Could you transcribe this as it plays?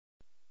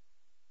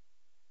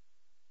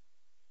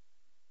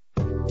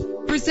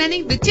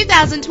Presenting the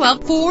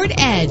 2012 Ford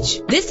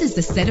Edge. This is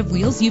the set of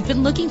wheels you've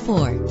been looking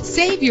for.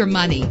 Save your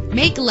money.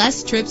 Make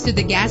less trips to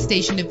the gas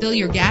station to fill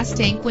your gas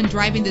tank when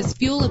driving this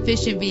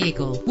fuel-efficient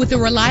vehicle with a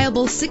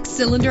reliable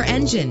 6-cylinder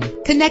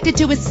engine connected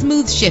to a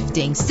smooth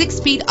shifting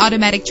 6-speed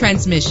automatic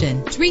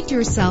transmission. Treat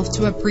yourself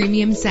to a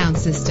premium sound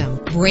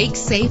system. Brake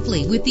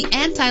safely with the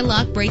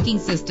anti-lock braking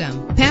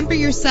system. Pamper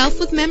yourself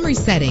with memory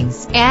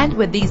settings. And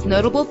with these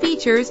notable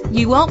features,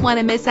 you won't want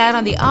to miss out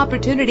on the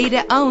opportunity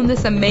to own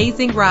this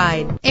amazing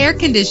ride. Air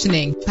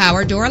conditioning,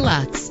 power door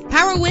locks,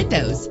 power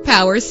windows,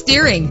 power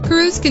steering,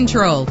 cruise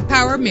control,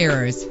 power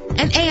mirrors,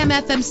 an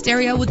AM/FM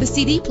stereo with a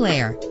CD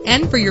player.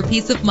 And for your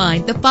peace of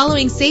mind, the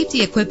following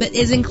safety equipment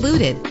is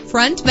included: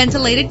 front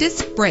ventilated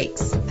disc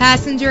brakes,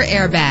 passenger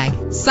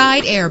airbag,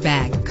 side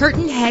airbag,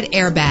 curtain head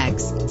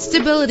airbags,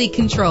 stability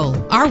control.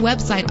 Our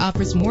website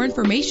offers more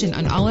information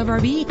on all of our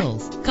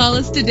vehicles. Call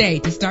us today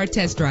to start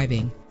test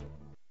driving.